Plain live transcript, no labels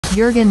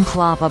Jurgen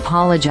Klopp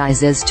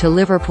apologises to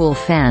Liverpool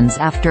fans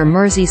after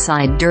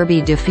Merseyside derby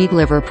defeat.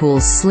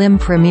 Liverpool's slim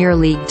Premier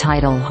League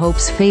title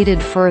hopes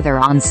faded further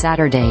on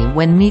Saturday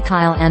when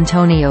Michail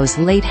Antonio's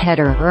late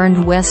header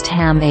earned West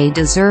Ham a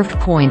deserved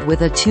point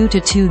with a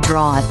 2-2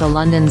 draw at the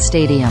London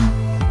Stadium.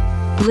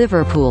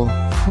 Liverpool,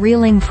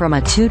 reeling from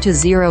a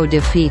 2-0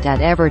 defeat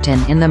at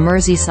Everton in the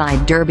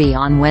Merseyside derby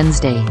on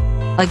Wednesday,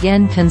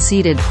 again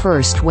conceded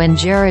first when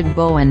Jarrod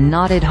Bowen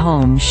nodded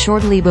home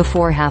shortly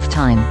before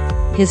half-time,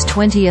 his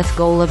 20th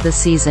goal of the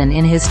season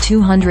in his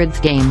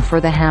 200th game for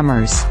the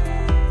Hammers.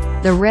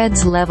 The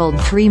Reds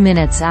levelled 3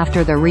 minutes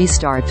after the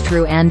restart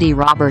through Andy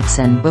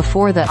Robertson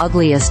before the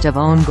ugliest of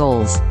own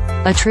goals,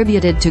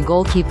 attributed to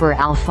goalkeeper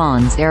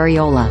Alphonse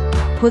Areola,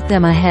 put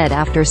them ahead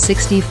after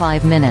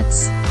 65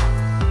 minutes.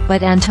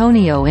 But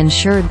Antonio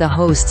ensured the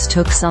hosts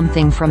took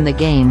something from the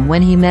game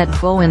when he met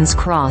Bowen's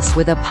cross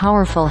with a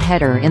powerful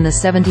header in the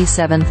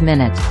 77th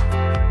minute.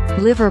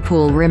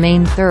 Liverpool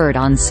remain third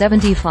on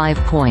 75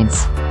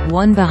 points,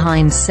 one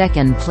behind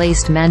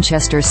second-placed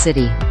Manchester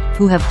City,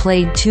 who have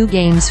played 2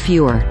 games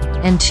fewer,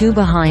 and 2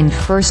 behind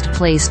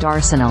first-placed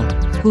Arsenal,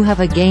 who have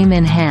a game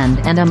in hand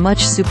and a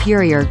much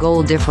superior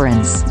goal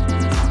difference.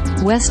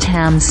 West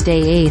Ham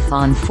stay 8th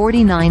on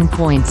 49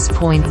 points.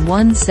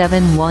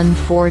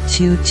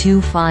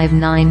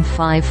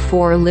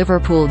 17142259554.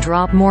 Liverpool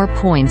drop more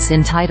points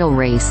in title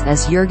race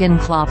as Jurgen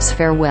Klopp's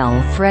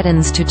farewell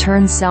threatens to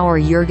turn sour.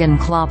 Jurgen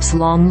Klopp's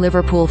long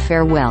Liverpool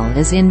farewell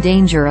is in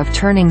danger of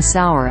turning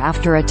sour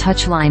after a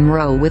touchline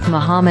row with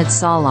Mohamed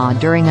Salah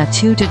during a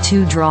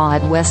 2-2 draw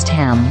at West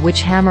Ham,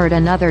 which hammered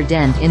another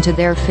dent into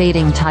their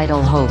fading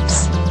title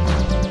hopes.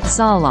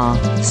 Salah,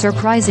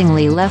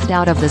 surprisingly left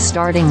out of the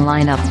starting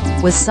lineup,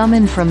 was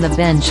summoned from the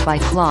bench by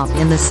Klopp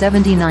in the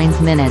 79th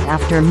minute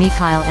after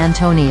Michail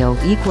Antonio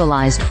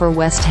equalised for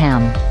West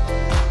Ham.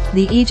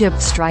 The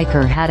Egypt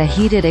striker had a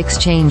heated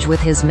exchange with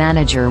his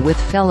manager, with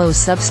fellow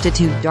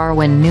substitute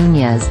Darwin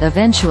Nunez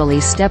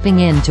eventually stepping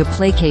in to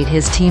placate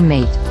his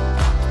teammate.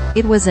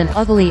 It was an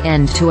ugly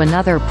end to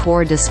another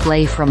poor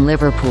display from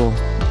Liverpool,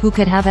 who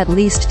could have at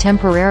least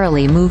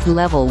temporarily moved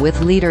level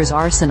with leaders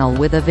Arsenal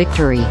with a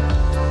victory.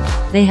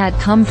 They had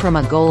come from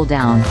a goal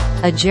down,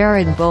 a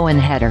Jarrod Bowen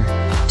header,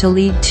 to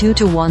lead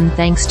 2-1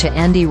 thanks to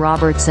Andy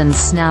Robertson's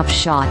snap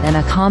shot and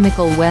a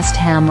comical West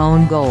Ham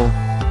own goal.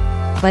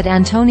 But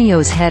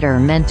Antonio's header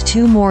meant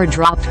 2 more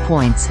dropped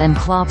points and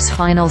Klopp's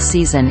final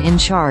season in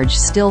charge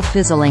still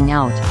fizzling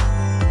out.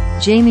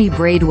 Jamie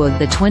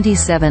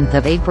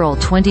Braidwood27 April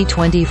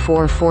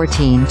 2024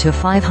 14 to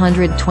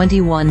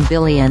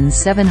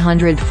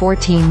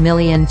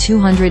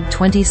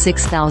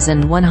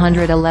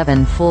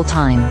 521,714,226,111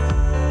 full-time.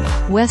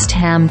 West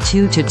Ham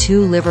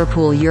 2-2.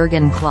 Liverpool.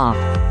 Jurgen Klopp,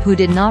 who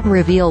did not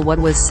reveal what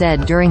was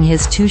said during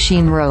his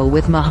touchine row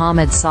with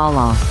Mohamed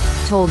Salah,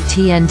 told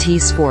TNT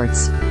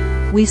Sports,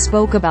 "We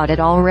spoke about it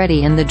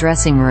already in the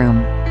dressing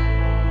room.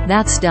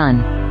 That's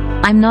done.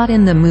 I'm not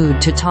in the mood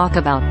to talk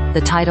about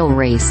the title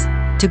race,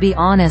 to be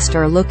honest,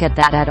 or look at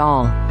that at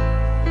all.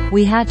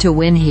 We had to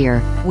win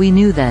here, we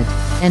knew that,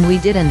 and we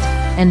didn't,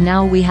 and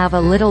now we have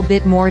a little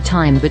bit more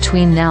time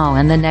between now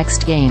and the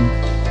next game.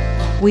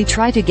 We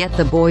try to get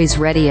the boys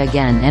ready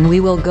again and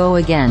we will go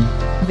again.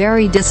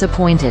 Very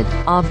disappointed,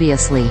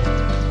 obviously.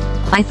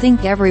 I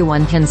think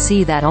everyone can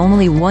see that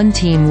only one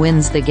team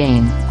wins the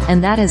game,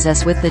 and that is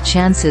us, with the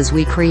chances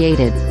we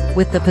created,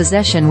 with the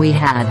possession we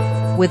had,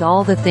 with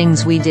all the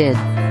things we did.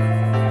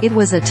 It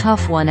was a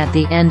tough one at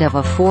the end of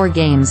a 4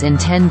 games in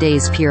 10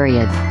 days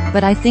period,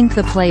 but I think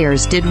the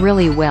players did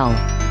really well.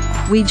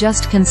 We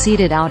just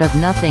conceded out of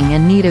nothing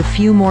and need a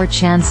few more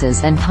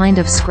chances and kind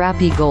of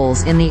scrappy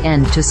goals in the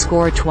end to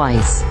score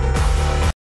twice.